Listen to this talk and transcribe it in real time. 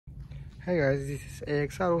Hey guys, this is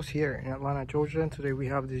AX Autos here in Atlanta, Georgia, and today we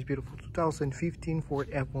have this beautiful 2015 Ford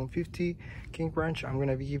F-150 King Ranch. I'm going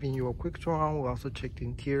to be giving you a quick tour on. We'll also check the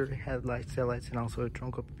interior, headlights, taillights, and also the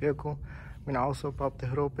trunk of the vehicle. I'm going to also pop the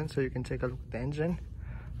hood open so you can take a look at the engine.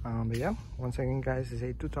 But yeah, once again guys, it's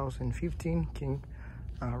a 2015 King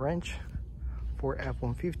Ranch Ford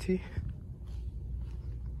F-150. I'm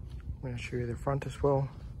going to show you the front as well.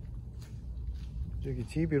 As you can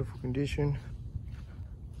see, beautiful condition.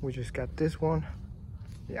 We just got this one.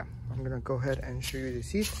 Yeah, I'm gonna go ahead and show you the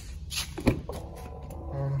seats.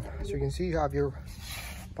 As you can see, you have your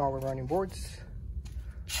power running boards.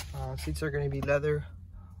 Seats are gonna be leather,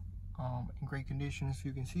 in great condition as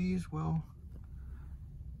you can see as well.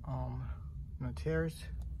 No tears.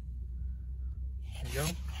 There you go.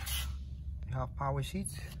 You have power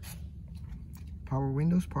seats, power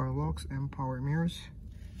windows, power locks, and power mirrors,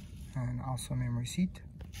 and also memory seat.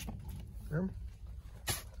 There.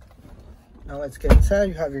 Now let's get inside.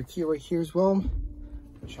 You have your key right here as well,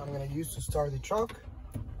 which I'm going to use to start the truck.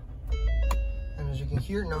 And as you can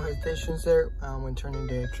hear, no hesitations there when turning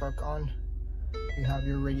the truck on. You have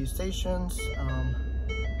your radio stations,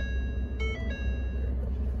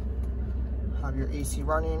 have your AC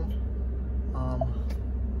running.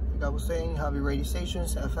 Like I was saying, you have your radio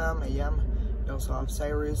stations, FM, AM. You also have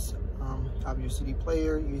Sirius, have your CD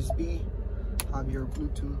player, USB. Have your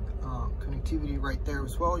Bluetooth connectivity right there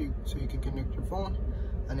as well, so you can connect your phone,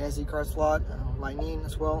 an SD card slot, lightning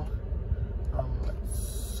as well.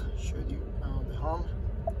 Let's show you the home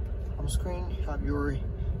screen. You have your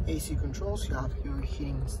AC controls, you have your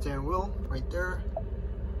heating steering wheel right there,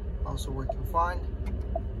 also working fine.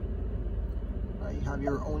 You have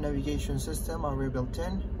your own navigation system already built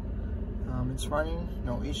in. It's running,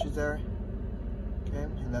 no issues there. Okay,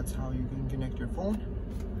 and that's how you can connect your phone.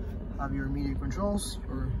 Have your media controls,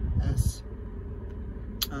 your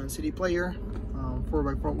CD player,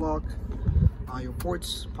 4x4 lock, your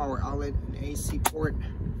ports, power outlet, and AC port,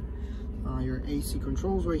 your AC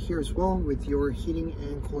controls right here as well with your heating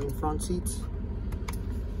and cooling front seats.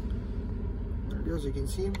 There it is, you can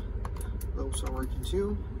see those are working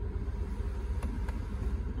too.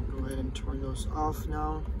 I'll go ahead and turn those off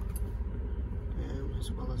now, and as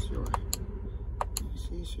well as your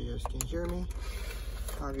AC, so you guys can hear me.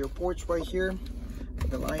 Have your ports right here,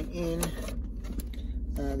 the line in,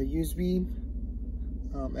 the USB,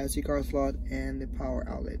 SD card slot, and the power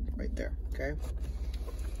outlet right there. Okay.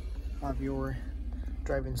 Have your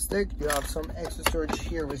driving stick. You have some extra storage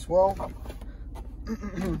here as well,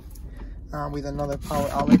 with another power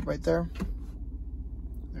outlet right there.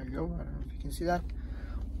 There you go. I don't know if you can see that.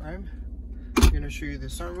 All right. I'm gonna show you the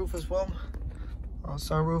sunroof as well.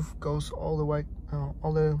 Sunroof goes all the way,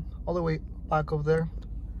 all the way back over there.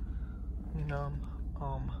 And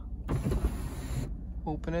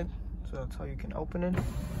open it, so that's how you can open it,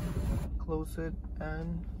 close it,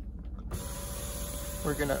 and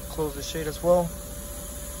we're gonna close the shade as well.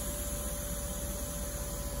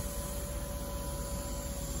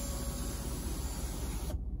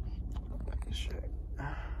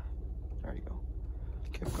 There you go.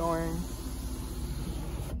 Keep going.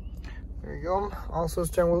 There you go. Also,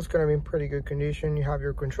 steering wheel is gonna be in pretty good condition. You have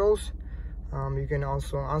your controls. You can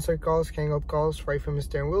also answer calls, hang up calls right from the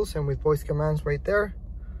steering wheels and with voice commands right there.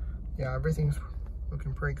 Yeah, everything's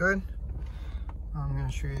looking pretty good. I'm going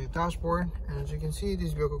to show you the dashboard. And as you can see,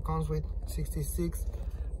 this vehicle comes with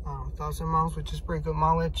 66,000 miles, which is pretty good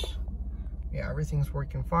mileage. Yeah, everything's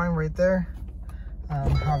working fine right there.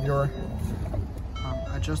 Have your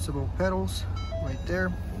adjustable pedals right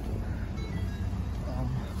there. I'm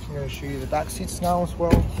going to show you the back seats now as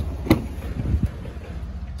well.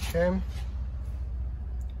 Okay.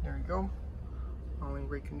 Go. All in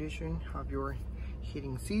great condition. Have your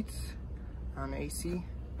heating seats and AC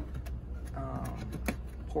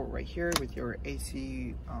port right here with your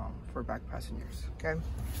AC for back passengers. Okay,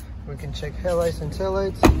 we can check headlights and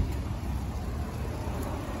taillights. There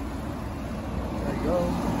you go.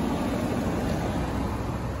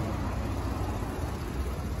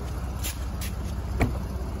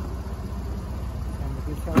 And the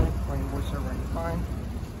good side, running boards are running fine.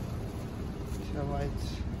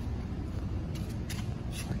 Taillights.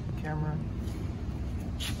 Camera.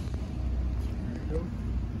 There you go.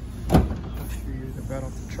 I'll show you the bed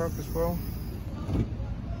of the truck as well.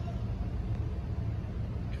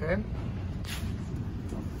 Okay.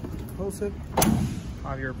 Close it.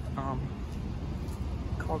 Have your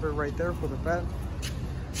cover right there for the bed.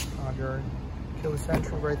 Have your keyless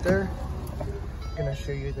entry right there. I'm gonna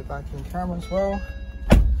show you the backing camera as well.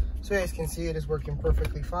 So you guys can see it is working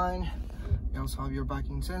perfectly fine. You also have your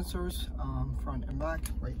backing sensors, front and back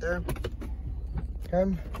right there.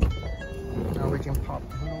 Okay. Now we can pop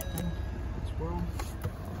the hood open as well.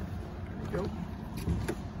 There we go.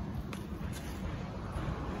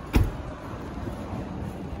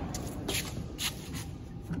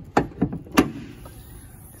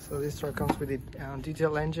 So this truck comes with a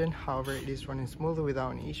diesel engine. However, it is running smoothly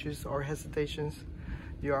without any issues or hesitations.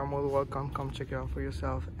 You are more than welcome. Come check it out for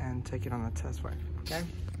yourself and take it on a test drive. Okay.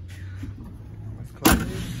 Let's close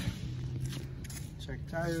this. Check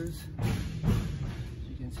tires. As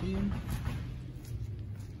you can see. There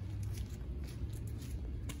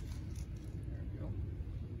we go.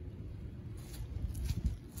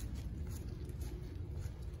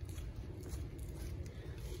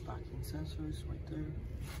 Parking sensors right there.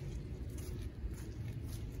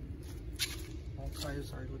 All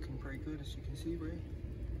tires are looking pretty good, as you can see, right?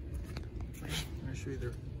 I'm going to show you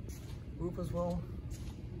the roof as well.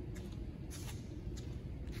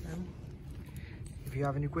 And if you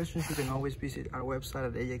have any questions, you can always visit our website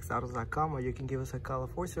at axautos.com, or you can give us a call at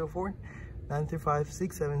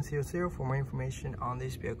 404-935-6700 for more information on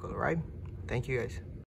this vehicle, all right? Thank you, guys.